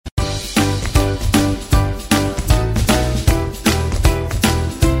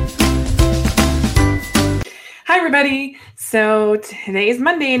everybody. So today is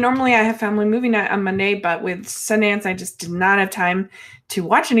Monday. Normally I have family movie night on Monday, but with Sundance, I just did not have time to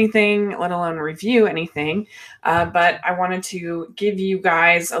watch anything, let alone review anything. But I wanted to give you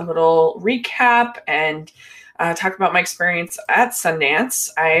guys a little recap and talk about my experience at Sundance.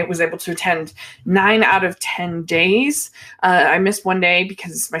 I was able to attend 9 out of 10 days. I missed one day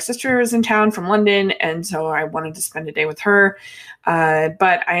because my sister was in town from London, and so I wanted to spend a day with her.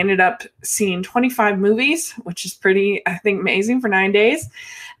 But I ended up seeing 25 movies, which is pretty, I think, amazing for 9 days.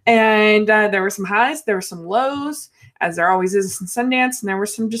 And there were some highs, there were some lows, as there always is in Sundance, and there were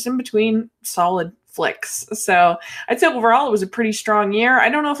some just in between solid flicks. So I'd say overall it was a pretty strong year. I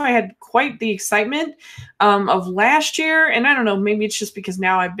don't know if I had quite the excitement of last year, and I don't know, maybe it's just because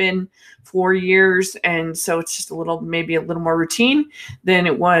now I've been 4 years, and so it's just maybe a little more routine than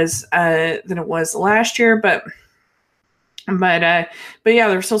it was last year. But yeah,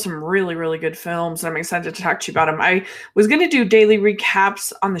 there's still some really, really good films, and I'm excited to talk to you about them. I was going to do daily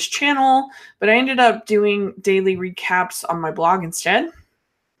recaps on this channel, but I ended up doing daily recaps on my blog instead.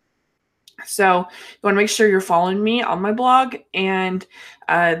 So you want to make sure you're following me on my blog and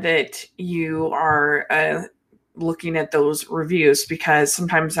that you are looking at those reviews, because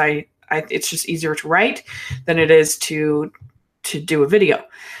sometimes it's just easier to write than it is to do a video.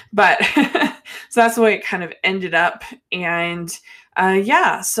 But so that's the way it kind of ended up. And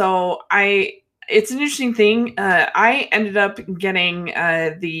so it's an interesting thing. I ended up getting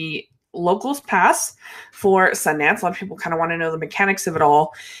the locals pass for Sundance. A lot of people kind of want to know the mechanics of it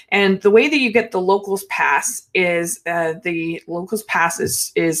all. And the way that you get the locals pass is the locals pass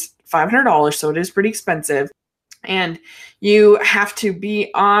is $500, so it is pretty expensive. And you have to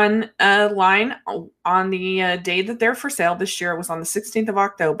be on a line on the day that they're for sale. This year it was on the 16th of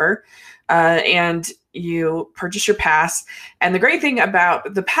October. And you purchase your pass. And the great thing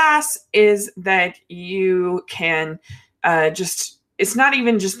about the pass is that you can it's not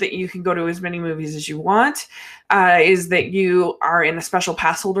even just that you can go to as many movies as you want, is that you are in a special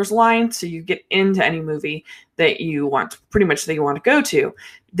pass holders line. So you get into any movie that you want to go to.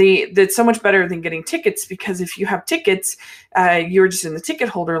 That's so much better than getting tickets, because if you have tickets, you're just in the ticket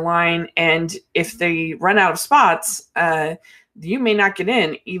holder line. And if they run out of spots, you may not get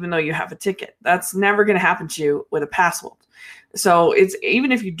in, even though you have a ticket. That's never going to happen to you with a pass hold. So it's,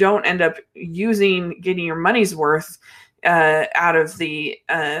 even if you don't end up getting your money's worth out of the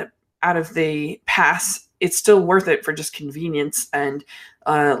pass, it's still worth it for just convenience and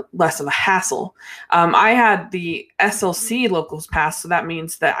less of a hassle. I had the SLC locals pass, so that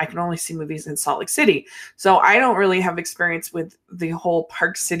means that I can only see movies in Salt Lake City. So I don't really have experience with the whole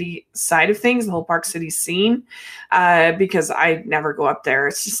Park City side of things, the whole Park City scene, because I never go up there.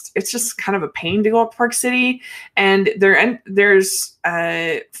 It's just kind of a pain to go up to Park City. And there's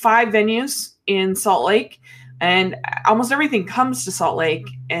 5 venues in Salt Lake, and almost everything comes to Salt Lake.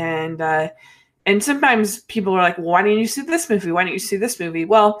 And sometimes people are like, well, why didn't you see this movie? Why didn't you see this movie?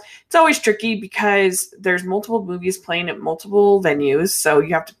 Well, it's always tricky because there's multiple movies playing at multiple venues. So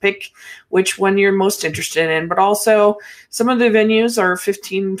you have to pick which one you're most interested in. But also some of the venues are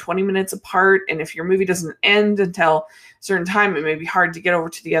 15, 20 minutes apart. And if your movie doesn't end until a certain time, it may be hard to get over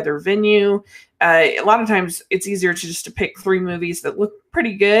to the other venue. A lot of times it's easier to pick 3 movies that look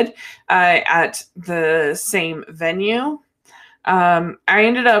pretty good at the same venue. I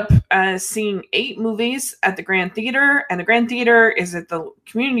ended up seeing 8 movies at the Grand Theater, and the Grand Theater is at the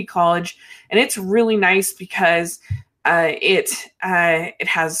community college, and it's really nice because it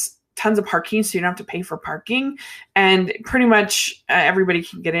has tons of parking, so you don't have to pay for parking, and pretty much everybody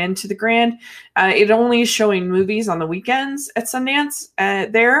can get into the Grand. It only is showing movies on the weekends at Sundance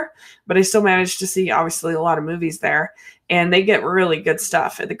there, but I still managed to see obviously a lot of movies there, and they get really good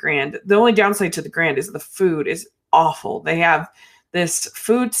stuff at the Grand. The only downside to the Grand is the food is awful. They have this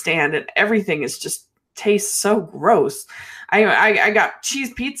food stand and everything tastes so gross. I got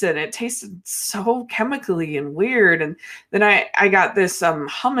cheese pizza and it tasted so chemically and weird. And then I got this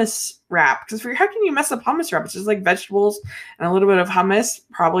hummus wrap, because how can you mess up hummus wrap? It's just like vegetables and a little bit of hummus,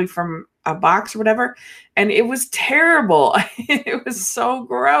 probably from a box or whatever. And it was terrible. It was so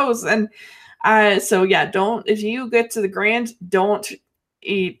gross. And so yeah, if you get to the Grand, don't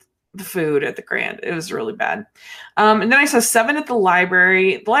eat the food at the Grand. It was really bad. And then I saw 7 at the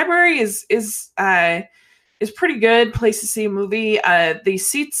library. The library is pretty good place to see a movie. The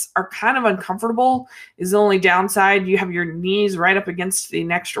seats are kind of uncomfortable is the only downside. You have your knees right up against the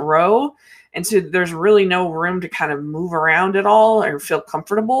next row. And so there's really no room to kind of move around at all or feel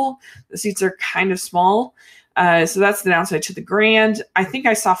comfortable. The seats are kind of small. So that's the downside to the Grand. I think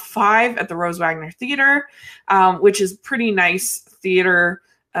I saw 5 at the Rose Wagner Theater, which is pretty nice theater.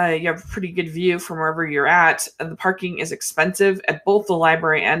 you have a pretty good view from wherever you're at. The parking is expensive at both the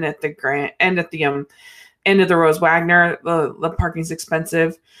library and at the Grant and at the end of the Rose Wagner. The parking's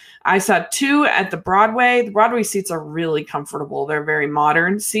expensive. I saw 2 at the Broadway. The Broadway seats are really comfortable. They're very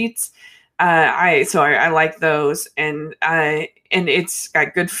modern seats. I like those, and it's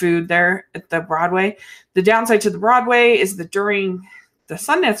got good food there at the Broadway. The downside to the Broadway is that during the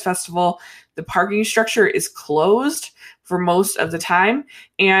Sundance Festival, the parking structure is closed for most of the time,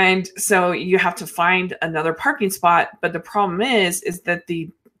 and so you have to find another parking spot. But the problem is that the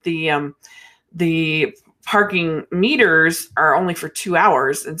parking meters are only for 2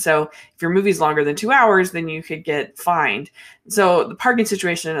 hours. And so if your movie's longer than 2 hours, then you could get fined. So the parking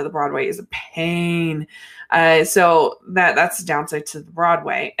situation at the Broadway is a pain. So that's the downside to the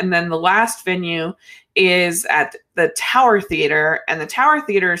Broadway. And then the last venue is at the Tower Theater. And the Tower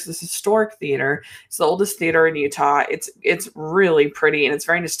Theater is this historic theater. It's the oldest theater in Utah. It's really pretty, and it's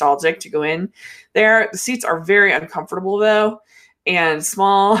very nostalgic to go in there. The seats are very uncomfortable though, and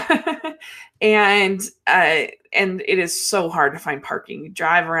small. And it is so hard to find parking. You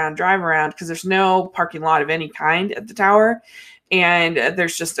drive around because there's no parking lot of any kind at the tower, and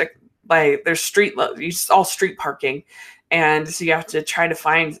there's just there's all street parking, and so you have to try to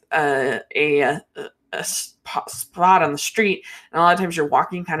find a spot on the street. And a lot of times you're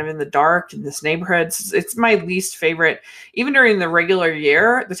walking kind of in the dark in this neighborhood. It's my least favorite. Even during the regular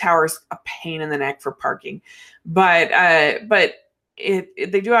year, the tower is a pain in the neck for parking, but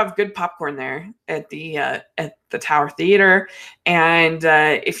they do have good popcorn there at the Tower Theater, and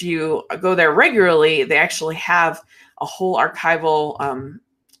if you go there regularly, they actually have a whole archival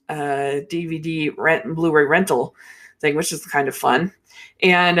DVD Blu-ray rental thing, which is kind of fun.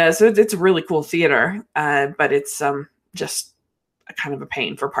 And so it's a really cool theater, but it's just kind of a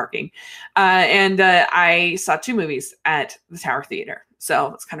pain for parking. And I saw 2 movies at the Tower Theater, so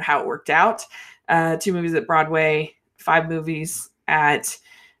that's kind of how it worked out. 2 movies at Broadway, 5 movies at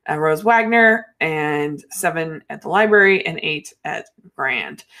Rose Wagner, and 7 at the library, and 8 at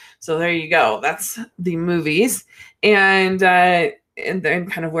Grand. So there you go. That's the movies, and then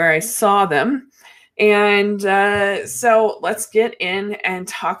kind of where I saw them. And so let's get in and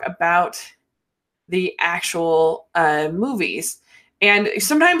talk about the actual movies. And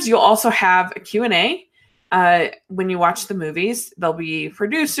sometimes you'll also have a Q&A when you watch the movies. There'll be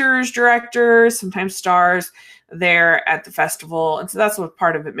producers, directors, sometimes stars there at the festival. And so that's what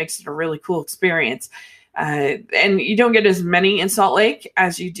part of it makes it a really cool experience. And you don't get as many in Salt Lake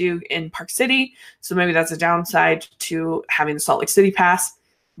as you do in Park City. So maybe that's a downside to having the Salt Lake City pass.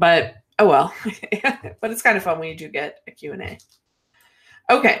 But oh well. But it's kind of fun when you do get a Q&A.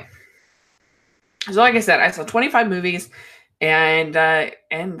 Okay. So like I said, I saw 25 movies, and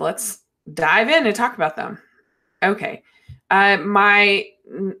let's dive in and talk about them. Okay. My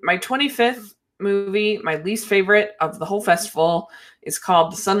 25th movie, my least favorite of the whole festival, is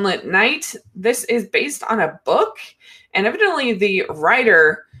called The Sunlit Night. This is based on a book, and evidently the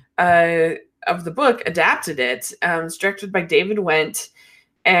writer of the book adapted it. It's directed by David Wendt,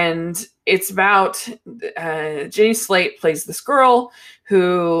 and it's about Jenny Slate plays this girl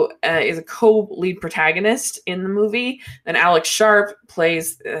who is a co-lead protagonist in the movie. Then Alex Sharp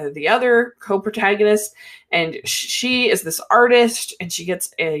plays the other co-protagonist, and she is this artist, and she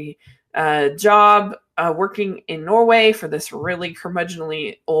gets a job working in Norway for this really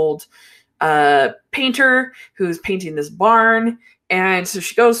curmudgeonly old painter who's painting this barn. And so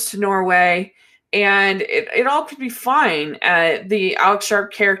she goes to Norway, and it all could be fine. The Alex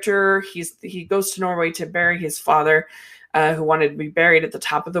Sharp character, he goes to Norway to bury his father, who wanted to be buried at the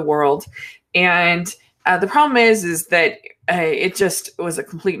top of the world. And the problem is that it just was a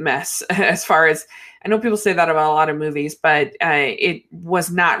complete mess. As far as I know, people say that about a lot of movies, but it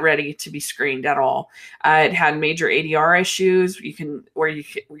was not ready to be screened at all. It had major ADR issues.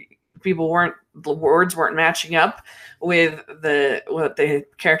 The words weren't matching up with what the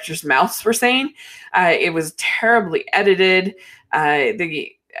characters' mouths were saying. It was terribly edited.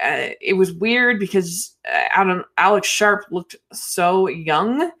 It was weird because Alex Sharp looked so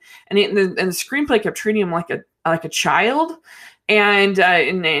young, and the screenplay kept treating him like a child. And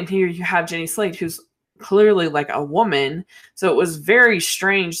here you have Jenny Slate, who's clearly like a woman. So it was very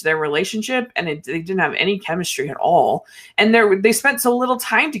strange, their relationship, and they didn't have any chemistry at all. And they spent so little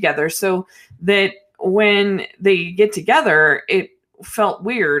time together, so that when they get together, it felt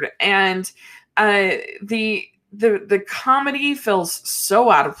weird. And the comedy feels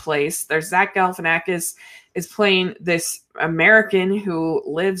so out of place. There's Zach Galifianakis is playing this American who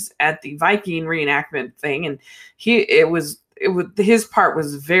lives at the Viking reenactment thing, and it was his part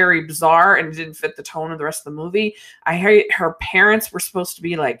was very bizarre and it didn't fit the tone of the rest of the movie. I hate her parents were supposed to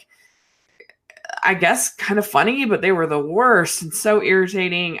be like, I guess, kind of funny, but they were the worst and so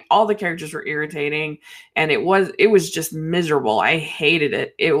irritating. All the characters were irritating, and it was just miserable. I hated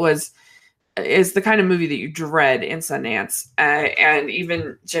it. It's the kind of movie that you dread in Sundance, and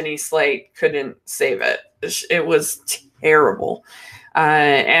even Jenny Slate couldn't save it. It was terrible.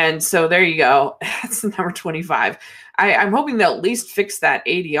 And so there you go. That's number 25. I'm hoping they'll at least fix that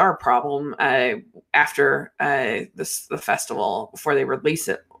ADR problem after the festival before they release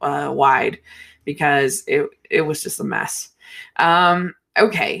it wide, because it was just a mess.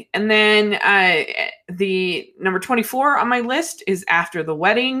 Okay, and then the number 24 on my list is After the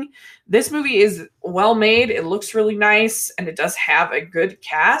Wedding. This movie is well made. It looks really nice, and it does have a good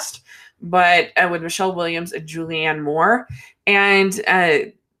cast, but with Michelle Williams and Julianne Moore. And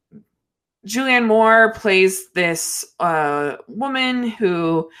Julianne Moore plays this woman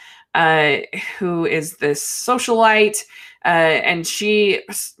who is this socialite, and she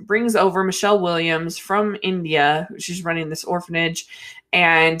brings over Michelle Williams from India. She's running this orphanage,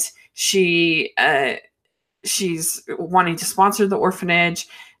 and she's wanting to sponsor the orphanage,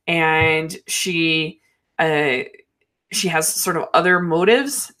 and she has sort of other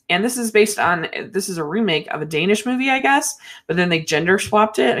motives. And this is a remake of a Danish movie, I guess, but then they gender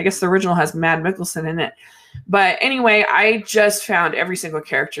swapped it. I guess the original has Mads Mikkelsen in it. But anyway, I just found every single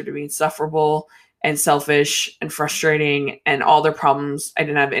character to be insufferable and selfish and frustrating, and all their problems I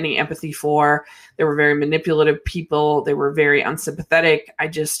didn't have any empathy for. They were very manipulative people. They were very unsympathetic. I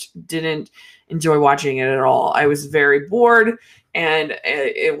just didn't enjoy watching it at all. I was very bored, and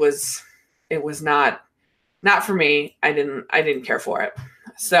it was not for me. I didn't care for it.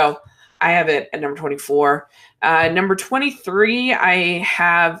 So I have it at number 24. Number 23, I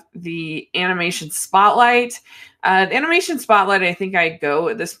have the Animation Spotlight. The Animation Spotlight, I think I go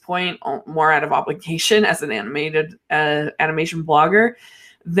at this point more out of obligation as an animation blogger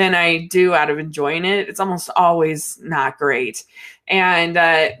than I do out of enjoying it. It's almost always not great. And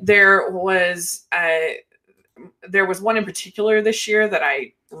there was one in particular this year that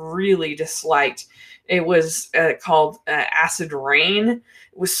I really disliked. It was called Acid Rain.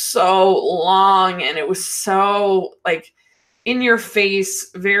 It was so long, and it was so like in your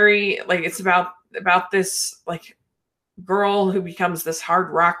face, very like it's about this like girl who becomes this hard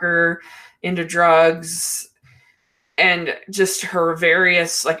rocker into drugs and just her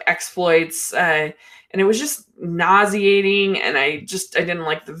various like exploits. And it was just nauseating, and I didn't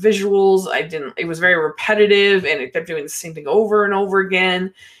like the visuals. It was very repetitive, and it kept doing the same thing over and over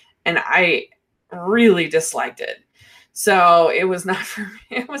again. And I really disliked it. So it was not for me.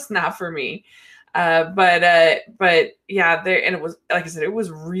 It was not for me. But yeah, and it was, like I said,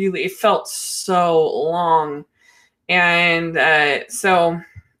 it felt so long. And so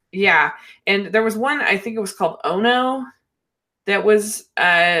yeah. And there was one, I think it was called Ono, that was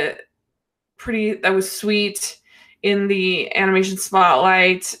sweet in the Animation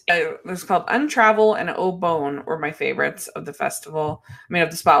Spotlight. It was called Untravel and Oh Bone were my favorites of the festival. Of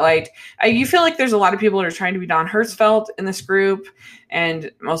the Spotlight. You feel like there's a lot of people that are trying to be Don Hertzfeldt in this group,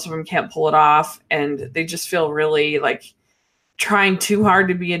 and most of them can't pull it off, and they just feel really like trying too hard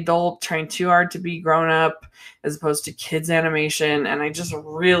to be adult, trying too hard to be grown up, as opposed to kids animation. And I just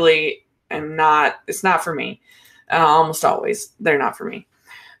really am not. It's not for me. Almost always, they're not for me.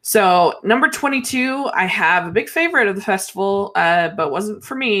 So number 22, I have a big favorite of the festival, but wasn't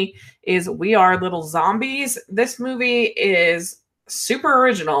for me, is We Are Little Zombies. This movie is super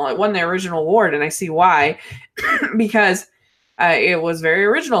original. It won the original award, and I see why, because it was very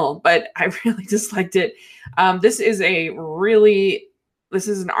original, but I really disliked it. This is an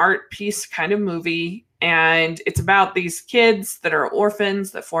art piece kind of movie, and it's about these kids that are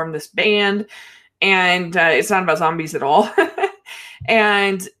orphans that form this band, and it's not about zombies at all.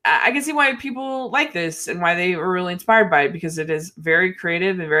 And I can see why people like this and why they were really inspired by it, because it is very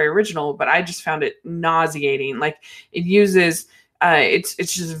creative and very original, but I just found it nauseating. Like, it uses, it's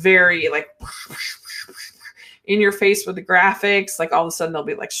just very like in your face with the graphics. Like, all of a sudden there'll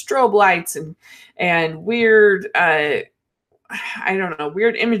be like strobe lights and weird, I don't know,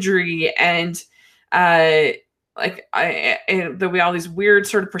 weird imagery, and there'll be all these weird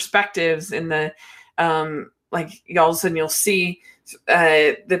sort of perspectives in the, like all of a sudden you'll see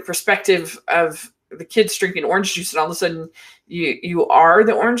the perspective of the kids drinking orange juice, and all of a sudden you are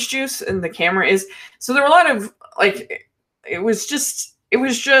the orange juice and the camera is. So there were a lot of like, it was just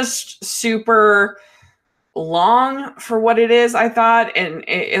super long for what it is, I thought. And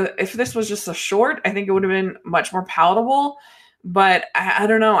if this was just a short, I think it would have been much more palatable. But I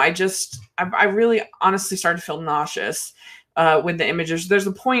don't know. I really honestly started to feel nauseous with the images. There's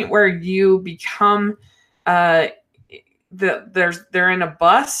a point where you become they're in a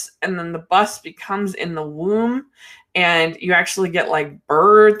bus, and then the bus becomes in the womb, and you actually get like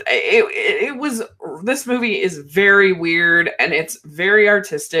birth. It was, this movie is very weird, and it's very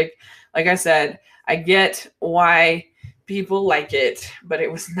artistic. Like I said, I get why people like it, but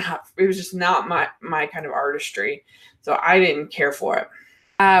it was just not my kind of artistry. So I didn't care for it.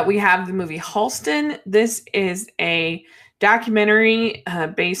 We have the movie Halston. This is a documentary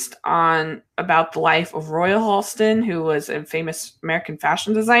based on about the life of Royal Halston, who was a famous American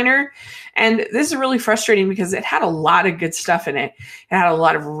fashion designer. And this is really frustrating because it had a lot of good stuff in it. It had a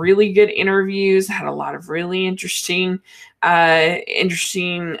lot of really good interviews, had a lot of really interesting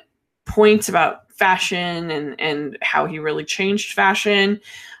points about fashion and how he really changed fashion.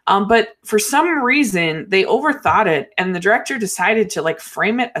 But for some reason, they overthought it, and the director decided to like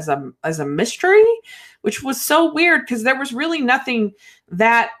frame it as a mystery, which was so weird because there was really nothing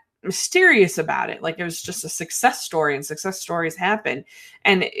that mysterious about it. Like, it was just a success story, and success stories happen.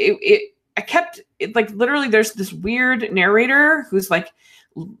 And I kept it like, literally, there's this weird narrator who's like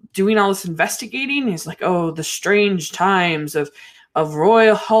doing all this investigating. He's like, oh, the strange times of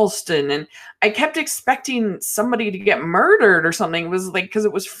Royal Halston, and I kept expecting somebody to get murdered or something. It was like, because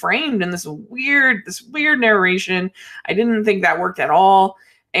it was framed in this weird narration. I didn't think that worked at all,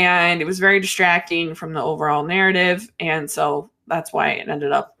 and it was very distracting from the overall narrative, and so that's why it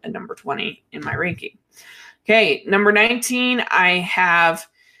ended up at number 20 in my ranking. Okay, number 19, I have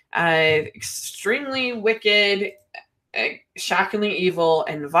Extremely Wicked, Shockingly Evil,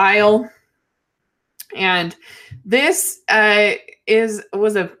 and Vile. And this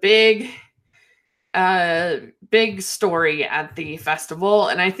was a big story at the festival,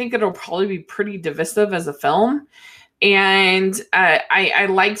 and I think it'll probably be pretty divisive as a film. And I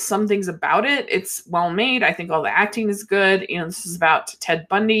like some things about it. It's well made. I think all the acting is good. You know, this is about Ted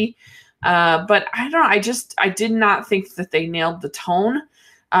Bundy, but I don't know. I did not think that they nailed the tone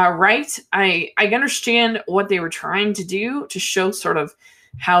right. I understand what they were trying to do to show sort of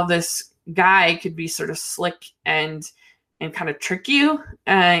how this guy could be sort of slick and kind of trick you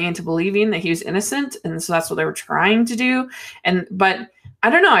into believing that he was innocent, and so that's what they were trying to do. But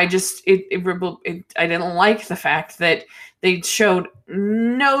I don't know. I didn't like the fact that they showed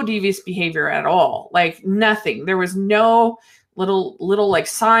no devious behavior at all. Like, nothing. There was no little like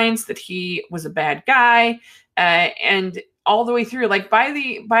signs that he was a bad guy, and all the way through, like by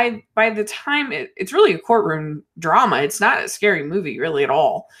the time it's really a courtroom drama. It's not a scary movie really at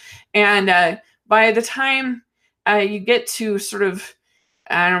all. And by the time you get to sort of,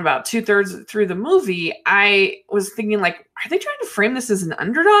 I don't know, about 2/3 through the movie, I was thinking, like, are they trying to frame this as an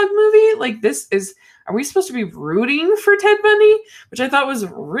underdog movie? Like, are we supposed to be rooting for Ted Bundy? Which I thought was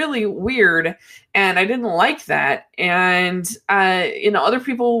really weird, and I didn't like that. And, other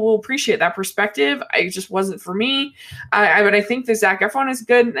people will appreciate that perspective. It just wasn't for me. But I think that Zac Efron is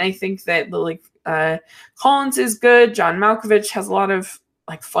good, and I think that Lily Collins is good. John Malkovich has a lot of,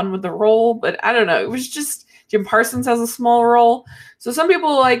 like, fun with the role, but I don't know. It was just, Jim Parsons has a small role. So some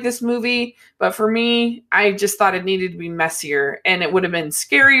people like this movie, but for me, I just thought it needed to be messier, and it would have been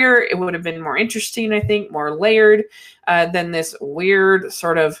scarier. It would have been more interesting, I think, more layered than this weird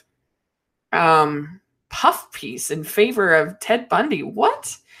sort of puff piece in favor of Ted Bundy.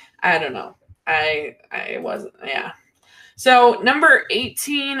 What? I don't know. I wasn't, yeah. So number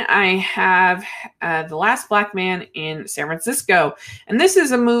 18, I have The Last Black Man in San Francisco. And this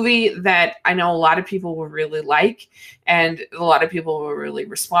is a movie that I know a lot of people will really like, and a lot of people will really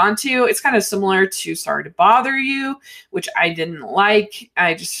respond to. It's kind of similar to Sorry to Bother You, which I didn't like.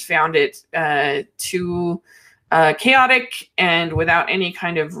 I just found it too chaotic and without any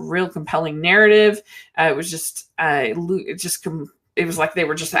kind of real compelling narrative. It was just, it was like they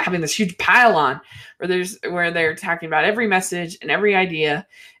were just having this huge pile on where they're talking about every message and every idea.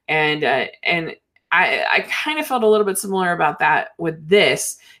 And I kind of felt a little bit similar about that with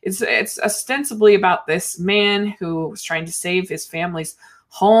this. It's ostensibly about this man who was trying to save his family's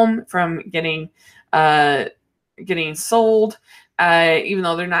home from getting sold, even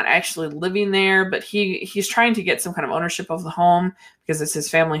though they're not actually living there, but he's trying to get some kind of ownership of the home because it's his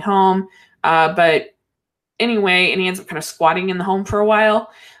family home. But anyway, and he ends up kind of squatting in the home for a while.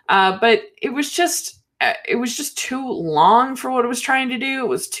 But it was just too long for what it was trying to do. It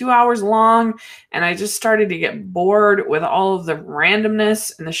was 2 hours long, and I just started to get bored with all of the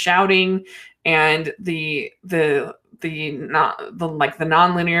randomness and the shouting and the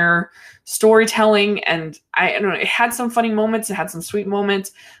nonlinear storytelling. And I don't know, it had some funny moments, it had some sweet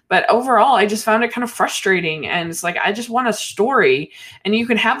moments, but overall I just found it kind of frustrating. And it's like, I just want a story, and you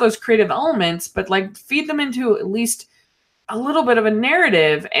can have those creative elements, but like feed them into at least a little bit of a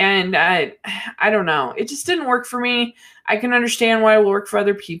narrative, and I don't know. It just didn't work for me. I can understand why it will work for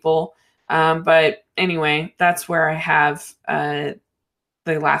other people. But anyway, that's where I have The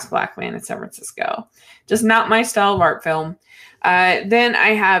Last Black Man in San Francisco. Just not my style of art film. Then I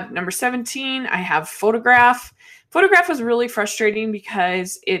have number 17, I have Photograph. Photograph was really frustrating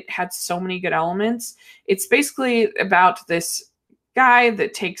because it had so many good elements. It's basically about this guy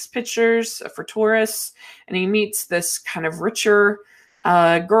that takes pictures for tourists, and he meets this kind of richer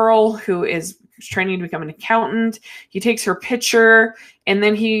girl who is training to become an accountant. He takes her picture, and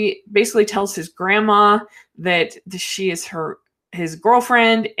then he basically tells his grandma that she is his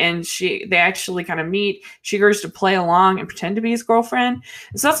girlfriend, and they actually kind of meet. She agrees to play along and pretend to be his girlfriend.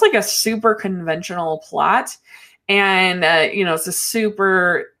 So that's like a super conventional plot. And, it's a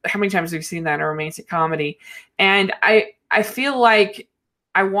super, how many times have you seen that in a romantic comedy? And I feel like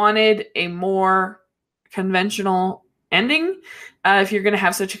I wanted a more conventional ending if you're going to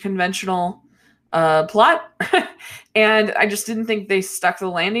have such a conventional plot. And I just didn't think they stuck the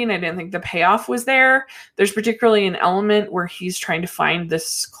landing. I didn't think the payoff was there. There's particularly an element where he's trying to find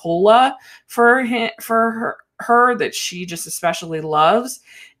this cola for her that she just especially loves.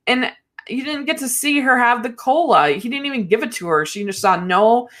 And you didn't get to see her have the cola. He didn't even give it to her. She just saw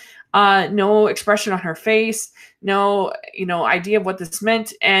no expression on her face, no, idea of what this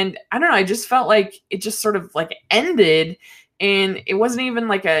meant. And I don't know, I just felt like it just sort of like ended, and it wasn't even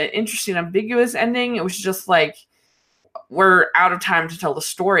like a interesting, ambiguous ending. It was just like, we're out of time to tell the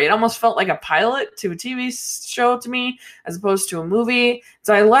story. It almost felt like a pilot to a TV show to me, as opposed to a movie.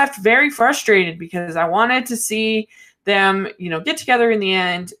 So I left very frustrated because I wanted to see them, get together in the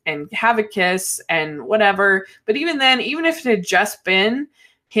end and have a kiss and whatever. But even then, even if it had just been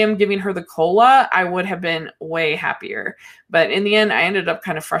him giving her the cola, I would have been way happier. But in the end, I ended up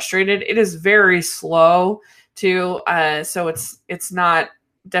kind of frustrated. It is very slow too. So it's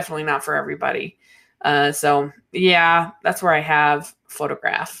definitely not for everybody. So yeah, that's where I have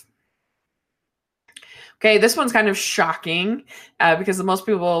Photograph. Okay, this one's kind of shocking because most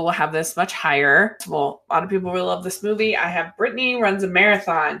people will have this much higher. Well, a lot of people really love this movie. I have Brittany Runs a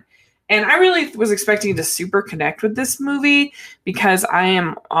Marathon. And I really was expecting to super connect with this movie because I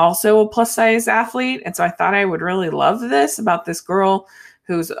am also a plus size athlete. And so I thought I would really love this, about this girl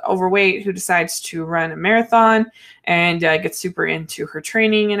who's overweight, who decides to run a marathon and gets super into her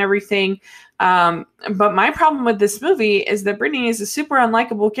training and everything. But my problem with this movie is that Brittany is a super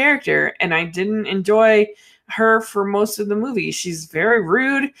unlikable character, and I didn't enjoy her for most of the movie. She's very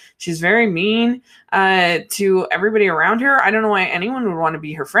rude. She's very mean to everybody around her. I don't know why anyone would want to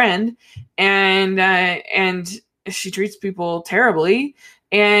be her friend. And she treats people terribly.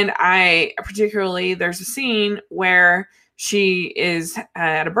 And there's a scene where she is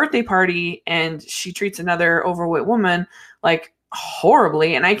at a birthday party and she treats another overweight woman like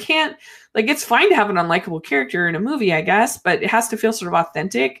horribly. And I can't, it's fine to have an unlikable character in a movie, I guess, but it has to feel sort of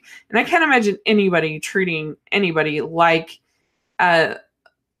authentic. And I can't imagine anybody treating anybody like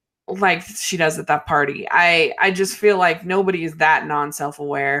she does at that party. I just feel like nobody is that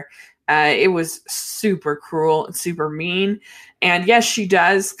non-self-aware. It was super cruel and super mean. And yes, she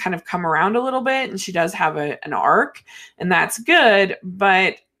does kind of come around a little bit, and she does have an arc, and that's good.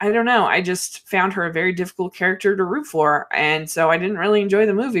 But I don't know. I just found her a very difficult character to root for. And so I didn't really enjoy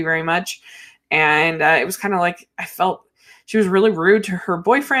the movie very much. And it was kind of like, I felt she was really rude to her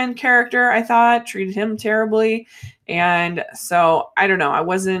boyfriend character, I thought, treated him terribly. And so I don't know. I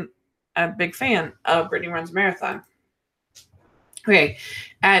wasn't a big fan of Brittany Runs Marathon. Okay,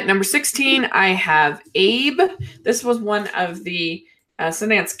 at number 16, I have Abe. This was one of the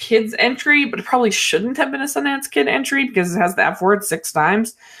Sundance Kids entry, but it probably shouldn't have been a Sundance Kid entry because it has the F word 6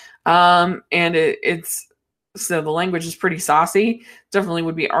 times. And it's so the language is pretty saucy. Definitely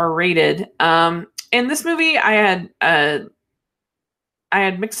would be R-rated. In this movie, I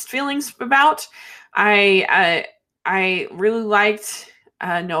had mixed feelings about. I really liked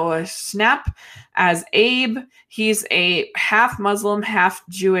Noah Schnapp as Abe. He's a half Muslim, half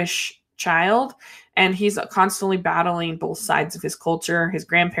Jewish child, and he's constantly battling both sides of his culture. His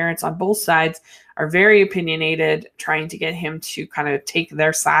grandparents on both sides are very opinionated, trying to get him to kind of take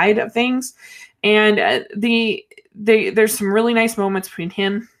their side of things. And there's some really nice moments between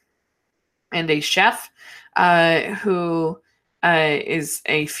him and a chef who is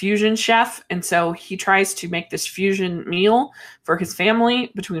a fusion chef. And so he tries to make this fusion meal for his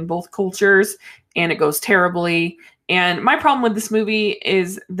family between both cultures, and it goes terribly. And my problem with this movie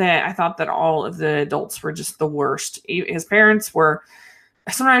is that I thought that all of the adults were just the worst. His parents were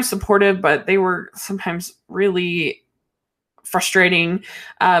sometimes supportive, but they were sometimes really frustrating.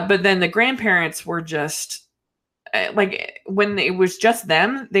 But then the grandparents were just like when it was just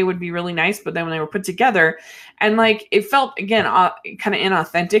them, they would be really nice, but then when they were put together, and like it felt again kind of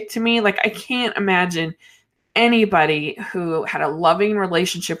inauthentic to me. Like I can't imagine anybody who had a loving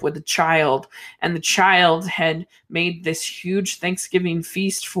relationship with a child, and the child had made this huge Thanksgiving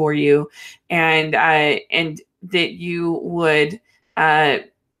feast for you, and that you would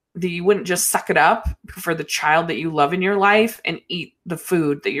that you wouldn't just suck it up for the child that you love in your life and eat the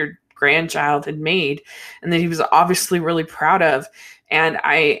food that your grandchild had made and that he was obviously really proud of. And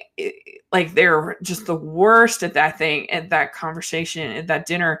they're just the worst at that thing, at that conversation, at that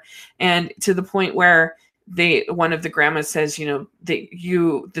dinner. And to the point where one of the grandmas says, that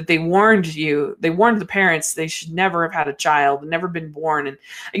they warned the parents they should never have had a child, never been born. And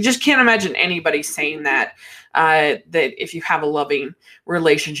I just can't imagine anybody saying that if you have a loving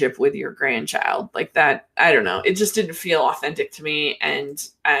relationship with your grandchild like that. I don't know. It just didn't feel authentic to me. And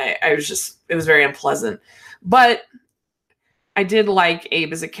it was very unpleasant, but I did like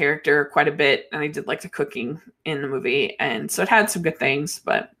Abe as a character quite a bit, and I did like the cooking in the movie, and so it had some good things,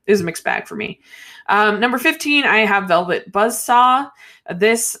 but it was a mixed bag for me. Number 15, I have Velvet Buzzsaw.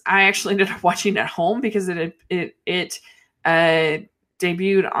 This I actually ended up watching at home because it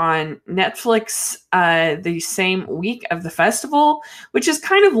debuted on Netflix the same week of the festival, which is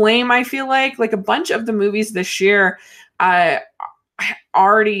kind of lame. I feel like a bunch of the movies this year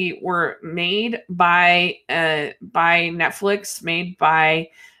already were made by Netflix, made by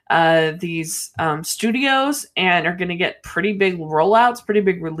these studios, and are going to get pretty big rollouts, pretty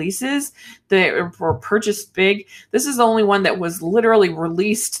big releases that were purchased big. This is the only one that was literally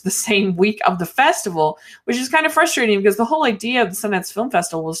released the same week of the festival, which is kind of frustrating because the whole idea of the Sundance Film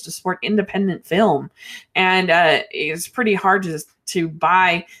Festival was to support independent film, and it's pretty hard to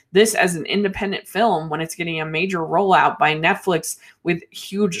buy this as an independent film when it's getting a major rollout by Netflix with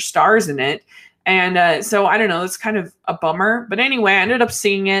huge stars in it. And so I don't know, it's kind of a bummer. But anyway, I ended up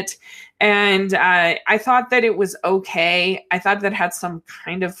seeing it, and I thought that it was okay. I thought that it had some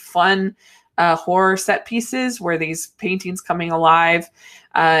kind of fun horror set pieces where these paintings coming alive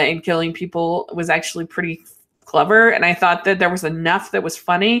and killing people was actually pretty clever. And I thought that there was enough that was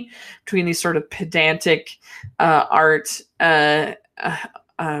funny between these sort of pedantic art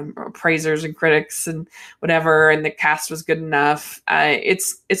appraisers and critics and whatever, and the cast was good enough.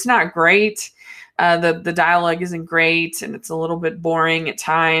 It's not great. The dialogue isn't great, and it's a little bit boring at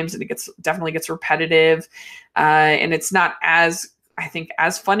times, and it definitely gets repetitive, and it's not as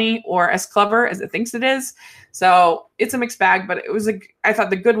funny or as clever as it thinks it is. So it's a mixed bag, but I thought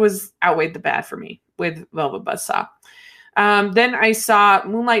the good was outweighed the bad for me with Velvet Buzzsaw. Then I saw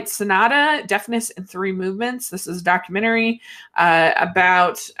Moonlight Sonata, Deafness in Three Movements. This is a documentary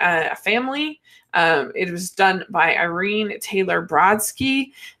about a family. It was done by Irene Taylor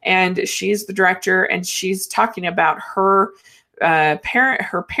Brodsky, and she's the director, and she's talking about her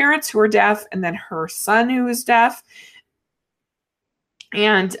parents who are deaf, and then her son who is deaf.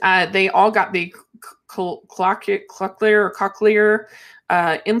 And they all got the cochlear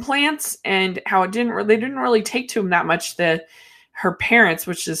implants, and how they didn't really take to them that much, her parents,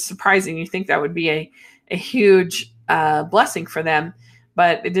 which is surprising. You think that would be a huge blessing for them,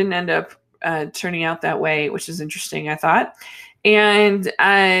 but it didn't end up turning out that way, which is interesting, I thought. And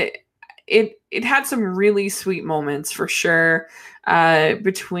it had some really sweet moments for sure and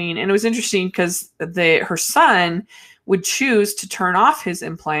it was interesting because her son would choose to turn off his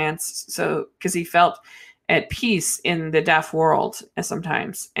implants because he felt at peace in the deaf world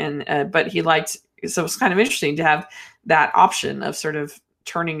sometimes, and but he liked, so it was kind of interesting to have that option of sort of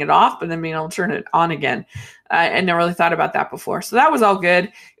turning it off but then being able to turn it on again. I never really thought about that before, so that was all good.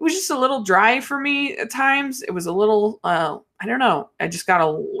 It was just a little dry for me at times. It was a little I don't know, I just got a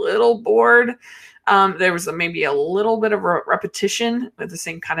little bored. There was maybe a little bit of a repetition with the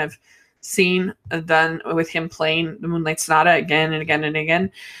same kind of scene done with him playing the Moonlight Sonata again and again and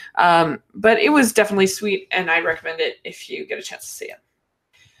again. But it was definitely sweet, and I'd recommend it if you get a chance to see it.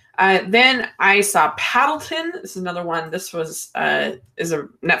 Then I saw Paddleton. This is another one. This is a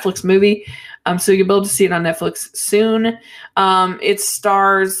Netflix movie, so you'll be able to see it on Netflix soon. It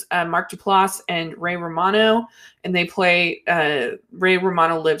stars Mark Duplass and Ray Romano, and they play. Ray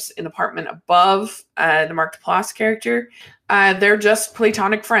Romano lives in the apartment above the Mark Duplass character. They're just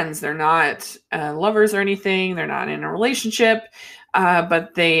platonic friends. They're not lovers or anything. They're not in a relationship.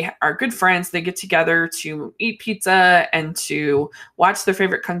 But they are good friends. They get together to eat pizza and to watch their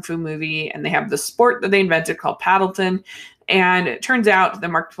favorite kung fu movie. And they have the sport that they invented called Paddleton. And it turns out that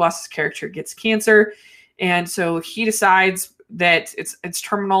Mark Duplass's character gets cancer. And so he decides that it's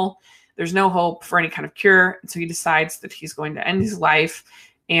terminal. There's no hope for any kind of cure. And so he decides that he's going to end his life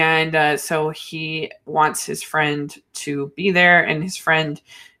And so he wants his friend to be there, and his friend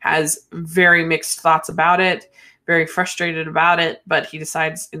has very mixed thoughts about it, very frustrated about it, but he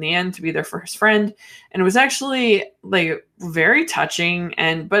decides in the end to be there for his friend. And it was actually like very touching,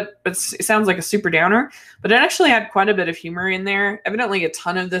 and but it sounds like a super downer, but it actually had quite a bit of humor in there. Evidently a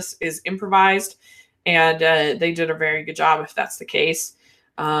ton of this is improvised, and they did a very good job if that's the case.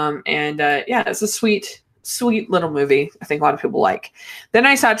 Yeah, it's a sweet little movie. I think a lot of people like. Then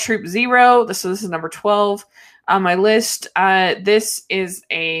I saw Troop Zero. This is number 12 on my list. This is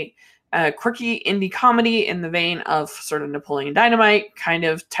a quirky indie comedy in the vein of sort of Napoleon Dynamite kind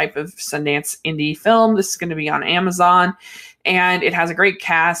of type of Sundance indie film. This is going to be on Amazon, and it has a great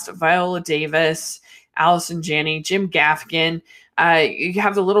cast: Viola Davis, Allison Janney, Jim Gaffigan. You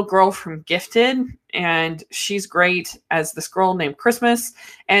have the little girl from Gifted, and she's great as this girl named Christmas.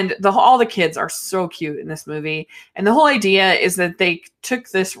 And all the kids are so cute in this movie. And the whole idea is that they took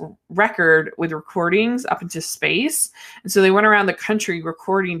this record with recordings up into space. And so they went around the country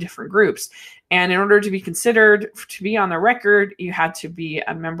recording different groups. And in order to be considered to be on the record, you had to be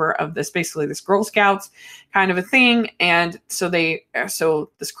a member of basically this Girl Scouts kind of a thing. And so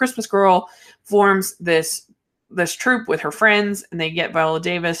this Christmas girl forms this troop with her friends, and they get Viola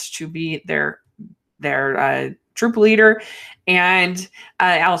Davis to be their troop leader, and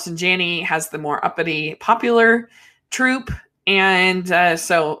Allison Janney has the more uppity popular troop, and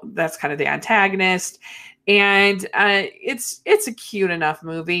so that's kind of the antagonist. And it's a cute enough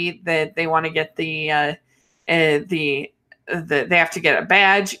movie that they want to get they have to get a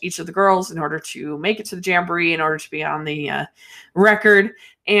badge, each of the girls, in order to make it to the jamboree, in order to be on the record.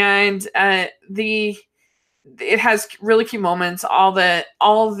 And it has really cute moments. All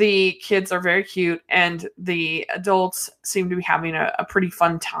the kids are very cute, and the adults seem to be having a pretty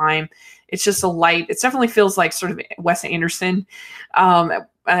fun time. It's just it definitely feels like sort of Wes Anderson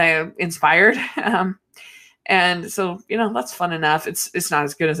inspired. And so, that's fun enough. It's not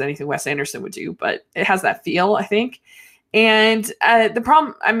as good as anything Wes Anderson would do, but it has that feel, I think. And the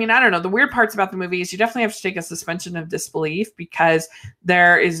problem, I don't know, the weird parts about the movie is you definitely have to take a suspension of disbelief, because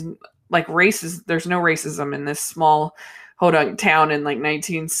there is there's no racism in this small Hodunk town in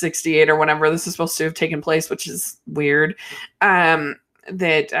 1968 or whenever this is supposed to have taken place, which is weird.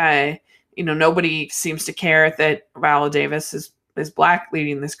 Nobody seems to care that Viola Davis is Black,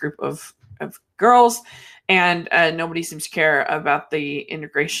 leading this group of girls, and nobody seems to care about the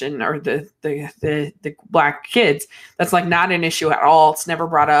integration or the Black kids. That's not an issue at all. It's never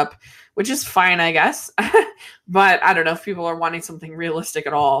brought up, which is fine, I guess. But I don't know if people are wanting something realistic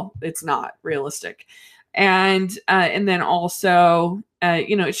at all. It's not realistic. And then also,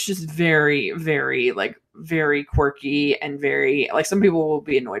 it's just very, very, very quirky, and very, some people will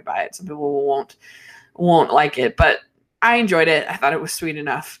be annoyed by it. Some people won't like it, but I enjoyed it. I thought it was sweet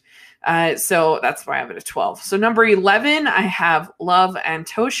enough. So that's why I have it at 12. So number 11, I have Love,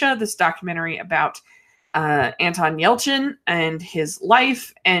 Antosha, this documentary about Anton Yelchin and his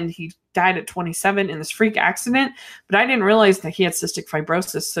life, and he died at 27 in this freak accident, but I didn't realize that he had cystic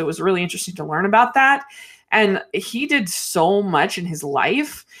fibrosis, so it was really interesting to learn about that. And he did so much in his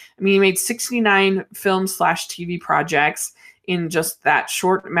life. He made 69 film / TV projects in just that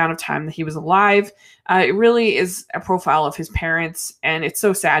short amount of time that he was alive. It really is a profile of his parents, and it's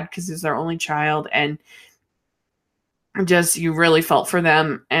so sad because he's their only child, and just you really felt for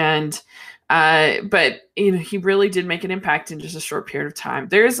them. And but he really did make an impact in just a short period of time.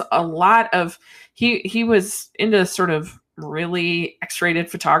 There's a lot of he was into sort of really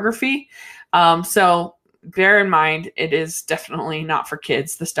X-rated photography, so bear in mind it is definitely not for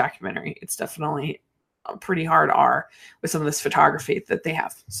kids. This documentary, it's definitely a pretty hard R with some of this photography that they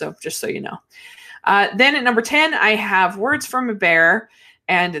have. So just so you know. Then at number 10, I have Words from a Bear.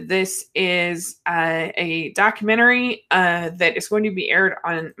 And this is a documentary that is going to be aired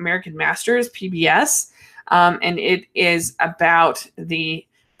on American Masters, PBS. And it is about the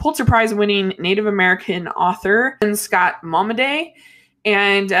Pulitzer Prize winning Native American author, Scott Momaday.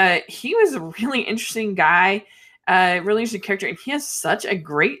 And he was a really interesting guy, really interesting character. And he has such a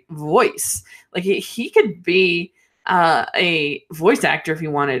great voice. He could be a voice actor if he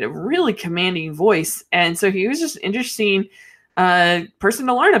wanted, a really commanding voice. And so he was just interesting person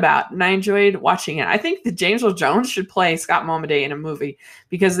to learn about, and I enjoyed watching it. I think that James Earl Jones should play Scott Momaday in a movie,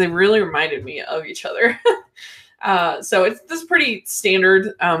 because they really reminded me of each other. So it's this pretty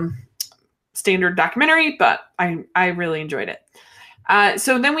standard documentary, but I really enjoyed it.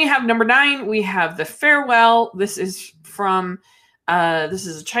 So then we have number 9. We have The Farewell. This is this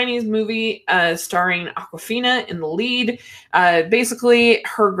is a Chinese movie starring Awkwafina in the lead. Basically,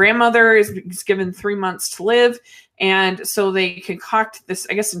 her grandmother is given 3 months to live, And so they concoct this,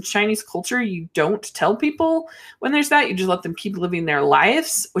 I guess in Chinese culture, you don't tell people when there's that. You just let them keep living their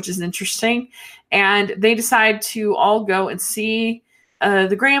lives, which is interesting. And they decide to all go and see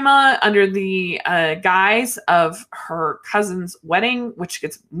the grandma under the guise of her cousin's wedding, which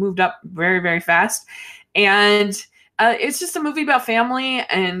gets moved up very, very fast. And it's just a movie about family,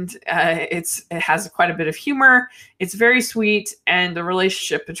 and it has quite a bit of humor. It's very sweet, and the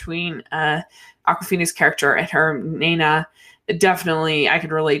relationship between Awkwafina's character and her Nana, definitely I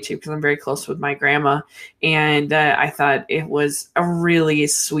could relate to, because I'm very close with my grandma, and I thought it was a really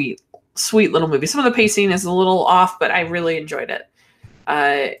sweet little movie. Some of the pacing is a little off, but I really enjoyed it,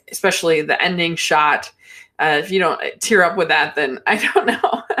 especially the ending shot. If you don't tear up with that, then I don't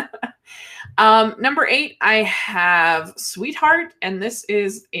know. Number 8, I have Sweetheart, and this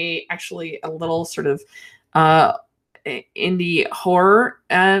is actually a little sort of indie horror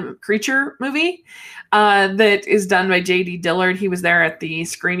creature movie that is done by J.D. Dillard. He was there at the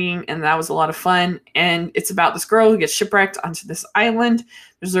screening, and that was a lot of fun. And it's about this girl who gets shipwrecked onto this island,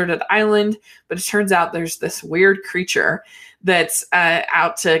 deserted island, but it turns out there's this weird creature that's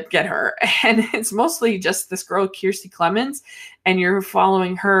out to get her. And it's mostly just this girl, Kirstie Clemons, and you're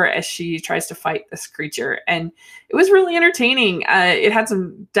following her as she tries to fight this creature. And it was really entertaining. It had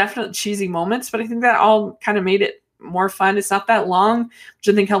some definite cheesy moments, but I think that all kind of made it more fun. It's not that long, which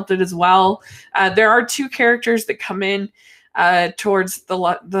I think helped it as well. There are 2 characters that come in towards the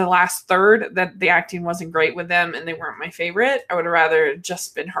last third that the acting wasn't great with them, and they weren't my favorite. I would have rather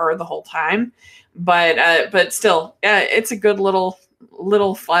just been her the whole time, but still, it's a good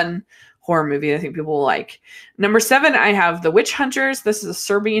little fun horror movie I think people will like. Number 7, I have The Witch Hunters. This is a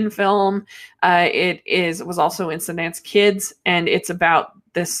Serbian film. It was also in Sundance Kids, and it's about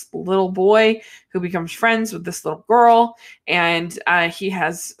this little boy who becomes friends with this little girl, and he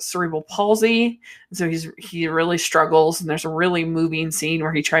has cerebral palsy, so he really struggles. And there's a really moving scene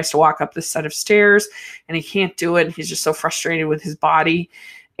where he tries to walk up this set of stairs, and he can't do it. And he's just so frustrated with his body.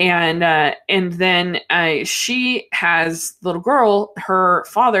 And then she has little girl. Her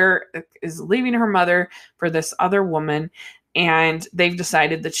father is leaving her mother for this other woman, and they've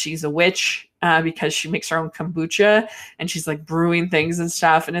decided that she's a witch because she makes her own kombucha, and she's like brewing things and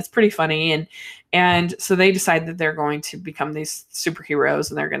stuff, and it's pretty funny. And so they decide that they're going to become these superheroes,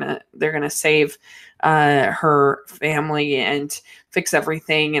 and they're gonna save her family and fix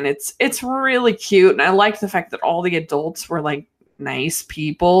everything. And it's really cute, and I like the fact that all the adults were like nice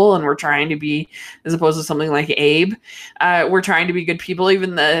people, and we're trying to be, as opposed to something like Abe, we're trying to be good people.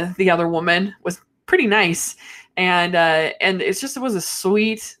 Even the other woman was pretty nice, and it was a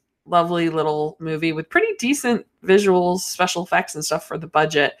sweet, lovely little movie with pretty decent visuals, special effects and stuff for the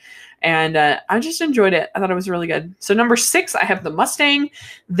budget. And I just enjoyed it. I thought it was really good. So number 6, I have The Mustang.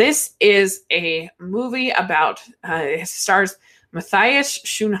 This is a movie about it stars Matthias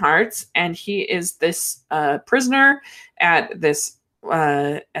Schoenaerts, and he is this prisoner at this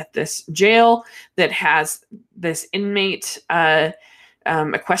jail that has this inmate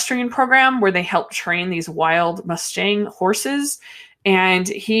equestrian program where they help train these wild Mustang horses. And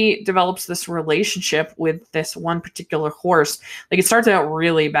he develops this relationship with this one particular horse. Like, it starts out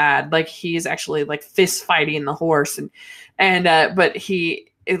really bad. Like, he's actually like fist fighting the horse, but he,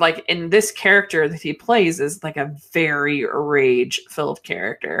 like, in this character that he plays is like a very rage-filled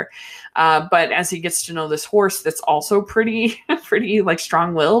character. But as he gets to know this horse that's also pretty like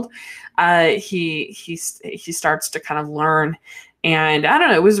strong-willed, he starts to kind of learn. And I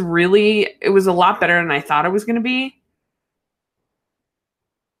don't know, it was a lot better than I thought it was going to be.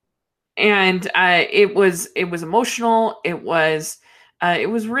 And it was emotional. It was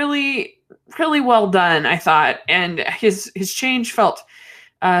really, really well done, I thought. And his change felt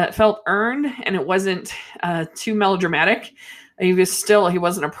earned, and it wasn't too melodramatic. He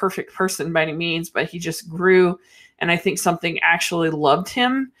wasn't a perfect person by any means, but he just grew, and I think something actually loved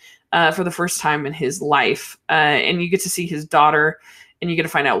him for the first time in his life. And you get to see his daughter, and you get to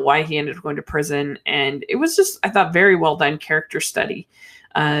find out why he ended up going to prison. And it was just, I thought, very well done character study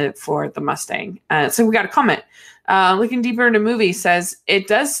for The Mustang. So we got a comment. Looking deeper into movie says, it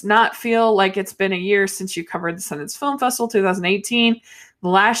does not feel like it's been a year since you covered the Sundance Film Festival 2018.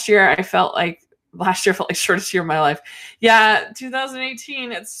 Last year felt like the shortest year of my life. Yeah,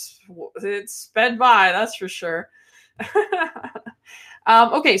 2018, it's sped by, that's for sure.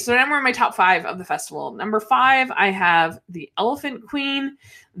 Okay, so now we're in my top 5 of the festival. Number 5, I have The Elephant Queen.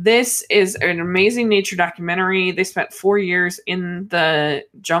 This is an amazing nature documentary. They spent 4 years in the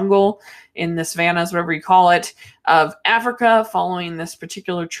jungle, in the savannas, whatever you call it, of Africa, following this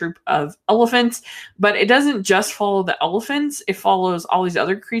particular troop of elephants. But it doesn't just follow the elephants. It follows all these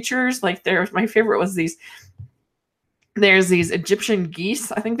other creatures. Like, my favorite was these there's these Egyptian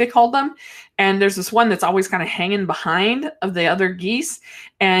geese, I think they called them. And there's this one that's always kind of hanging behind of the other geese.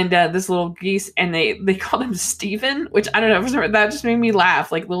 And this little geese, and they called him Steven, which I don't know, that just made me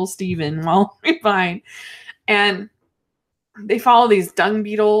laugh, like little Steven while behind. And they follow these dung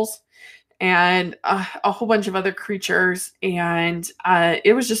beetles and a whole bunch of other creatures. And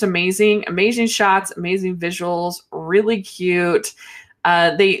it was just amazing shots, amazing visuals, really cute.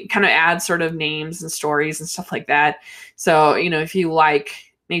 They kind of add sort of names and stories and stuff like that. So, if you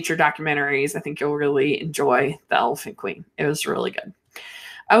like nature documentaries, I think you'll really enjoy The Elephant Queen. It was really good.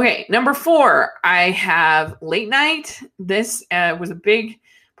 Okay, number 4, I have Late Night. This was a big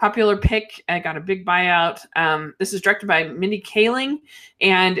popular pick. I got a big buyout. This is directed by Mindy Kaling,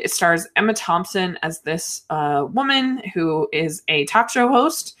 and it stars Emma Thompson as this woman who is a talk show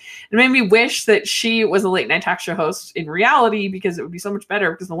host. It made me wish that she was a late night talk show host in reality, because it would be so much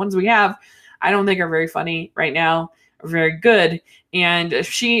better, because the ones we have, I don't think are very funny right now, are very good. And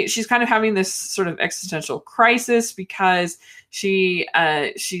she's kind of having this sort of existential crisis, because she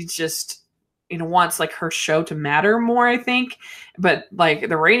just wants like her show to matter more, I think, but like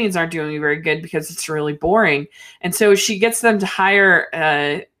the ratings aren't doing very good because it's really boring. And so she gets them to hire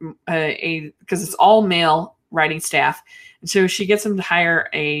because it's all male writing staff. And so she gets them to hire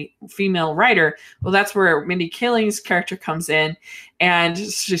a female writer. Well, that's where Mindy Kaling's character comes in, and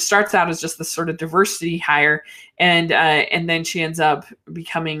she starts out as just this sort of diversity hire, and then she ends up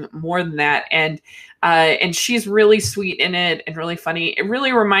becoming more than that. And she's really sweet in it and really funny. It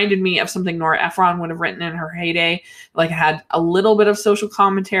really reminded me of something Nora Ephron would have written in her heyday. Like, it had a little bit of social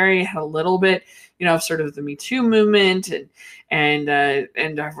commentary, it had a little bit, sort of the Me Too movement, and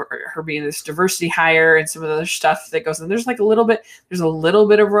her being this diversity hire and some of the other stuff that goes in. There's a little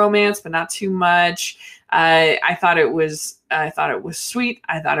bit of romance, but not too much. I thought it was sweet.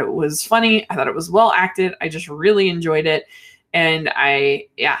 I thought it was funny. I thought it was well acted. I just really enjoyed it. And I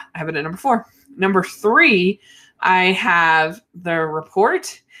have it at number 4. Number 3, I have The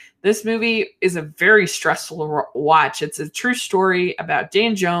Report. This movie is a very stressful watch. It's a true story about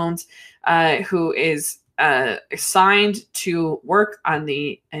Dan Jones, who is assigned to work on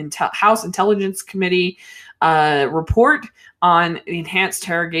the House Intelligence Committee report on the enhanced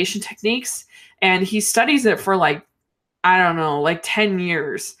interrogation techniques. And he studies it for 10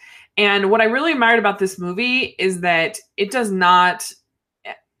 years. And what I really admired about this movie is that it does not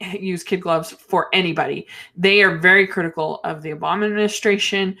use kid gloves for anybody. They are very critical of the Obama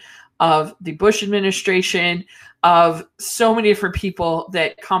administration, of the Bush administration, of so many different people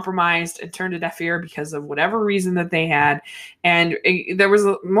that compromised and turned a deaf ear because of whatever reason that they had. And there was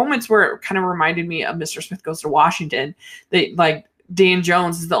moments where it kind of reminded me of Mr. Smith Goes to Washington. Dan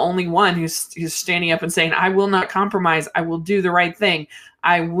Jones is the only one who's standing up and saying, I will not compromise. I will do the right thing.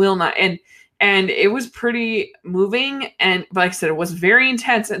 I will not. And it was pretty moving. And like I said, it was very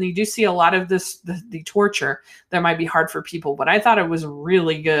intense. And you do see a lot of the torture that might be hard for people. But I thought it was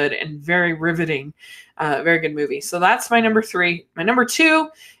really good and very riveting. Very good movie. So that's my number 3. My number 2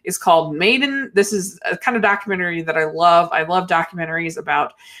 is called Maiden. This is a kind of documentary that I love. I love documentaries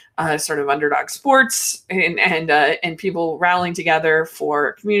about sort of underdog sports and people rallying together for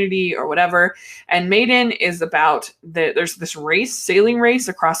a community or whatever. And Maiden is about there's this sailing race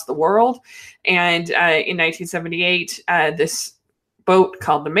across the world. And in 1978, this boat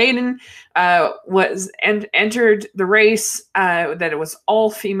called the Maiden was entered the race, that it was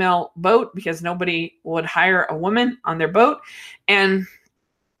all female boat because nobody would hire a woman on their boat. And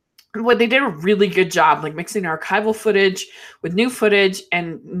what they did a really good job, like mixing archival footage with new footage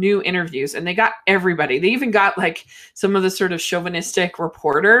and new interviews. And they got everybody. They even got like some of the sort of chauvinistic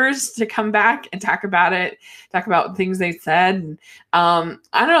reporters to come back and talk about things they said. And I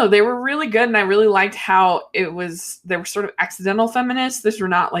don't know, they were really good. And I really liked how they were sort of accidental feminists. These were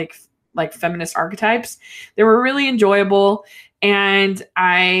not like feminist archetypes. They were really enjoyable. And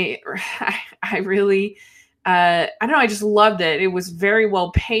I really, I don't know, I just loved it. It was very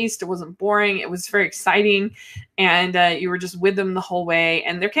well paced. It wasn't boring. It was very exciting. And you were just with them the whole way.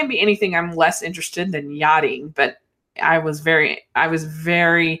 And there can't be anything I'm less interested than yachting, but I was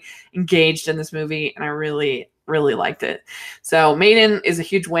very engaged in this movie, and I really, really liked it. So Maiden is a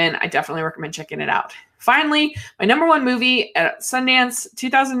huge win. I definitely recommend checking it out. Finally, my number 1 movie at Sundance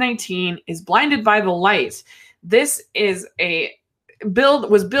 2019 is Blinded by the Light. This is a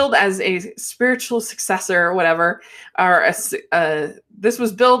was billed as a spiritual successor or whatever, or this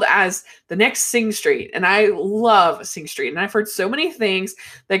was billed as the next Sing Street. And I love Sing Street. And I've heard so many things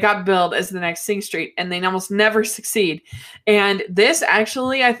that got billed as the next Sing Street and they almost never succeed. And this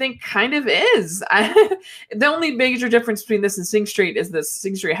actually, I think, kind of is. The only major difference between this and Sing Street is that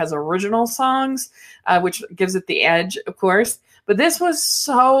Sing Street has original songs, which gives it the edge, of course. But this was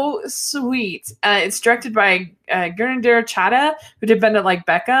so sweet. It's directed by Gurinder Chadha, who did Bend It Like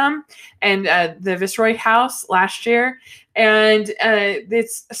Beckham and the Viceroy House last year. And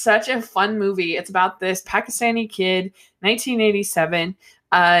it's such a fun movie. It's about this Pakistani kid, 1987,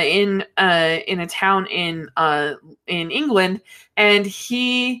 in a town in England, and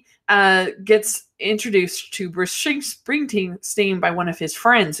he gets introduced to Bruce Springsteen by one of his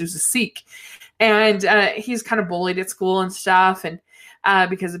friends, who's a Sikh. And he's kind of bullied at school and stuff. And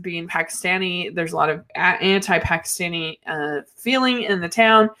because of being Pakistani, there's a lot of anti-Pakistani feeling in the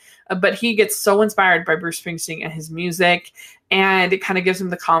town. But he gets so inspired by Bruce Springsteen and his music. And it kind of gives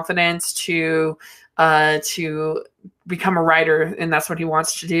him the confidence to become a writer, and that's what he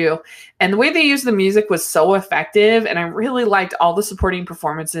wants to do. And the way they used the music was so effective, and I really liked all the supporting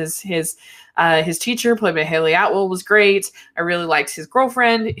performances. His teacher, played by Haley Atwell, was great. I really liked his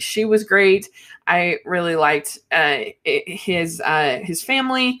girlfriend; she was great. I really liked his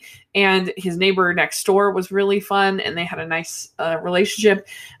family, and his neighbor next door was really fun, and they had a nice relationship.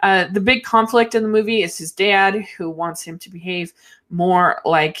 The big conflict in the movie is his dad, who wants him to behave more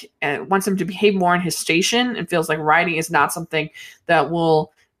in his station, and feels like writing is not something that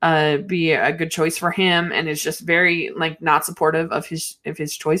will be a good choice for him, and is just very not supportive of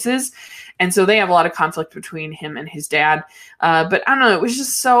his choices. And so they have a lot of conflict between him and his dad. But I don't know, it was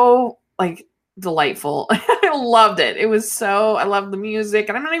just so delightful. I loved it. I loved the music,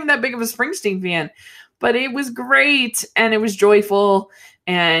 and I'm not even that big of a Springsteen fan, but it was great and it was joyful,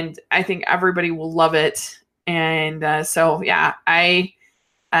 and I think everybody will love it. And so yeah, I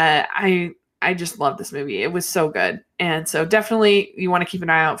just love this movie. It was so good. And so definitely you want to keep an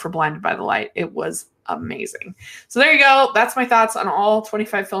eye out for Blinded by the Light. It was amazing. So there you go. That's my thoughts on all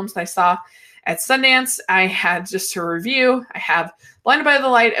 25 films that I saw at Sundance. I had, just to review, I have Blinded by the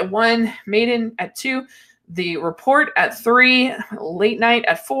Light at 1, Maiden at 2, The Report at 3, Late Night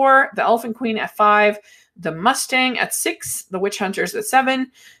at 4, The Elephant Queen at 5, The Mustang at 6, The Witch Hunters at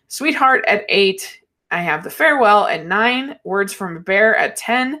 7, Sweetheart at 8, I have The Farewell at 9, Words from a Bear at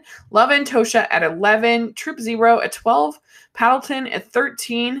 10, Love and Tosha at 11, Troop Zero at 12, Paddleton at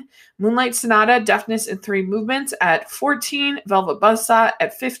 13, Moonlight Sonata, Deafness in 3 Movements at 14, Velvet Buzzsaw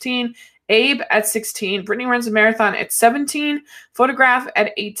at 15, Abe at 16, Brittany Runs a Marathon at 17, Photograph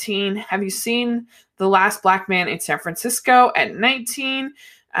at 18, Have You Seen the Last Black Man in San Francisco at 19,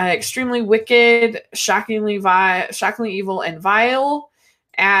 Extremely Wicked, Shockingly Evil and Vile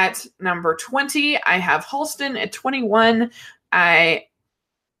at number 20. I have Halston at 21.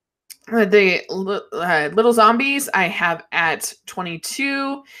 Little Zombies I have at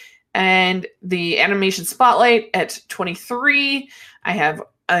 22, and the Animation Spotlight at 23. I have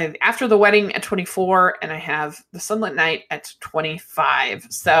After the Wedding at 24, and I have The Sunlit Night at 25.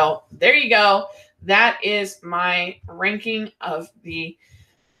 So there you go. That is my ranking of the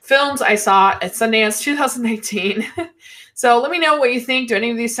films I saw at Sundance 2019. So let me know what you think. Do any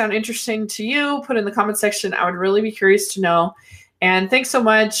of these sound interesting to you? Put in the comment section. I would really be curious to know. And thanks so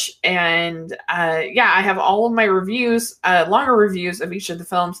much. And yeah, I have all of my reviews, longer reviews of each of the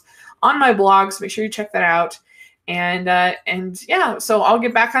films on my blog. So make sure you check that out. And yeah, so I'll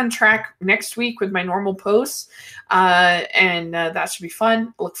get back on track next week with my normal posts. And that should be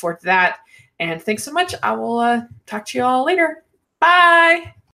fun. I look forward to that. And thanks so much. I will talk to you all later. Bye.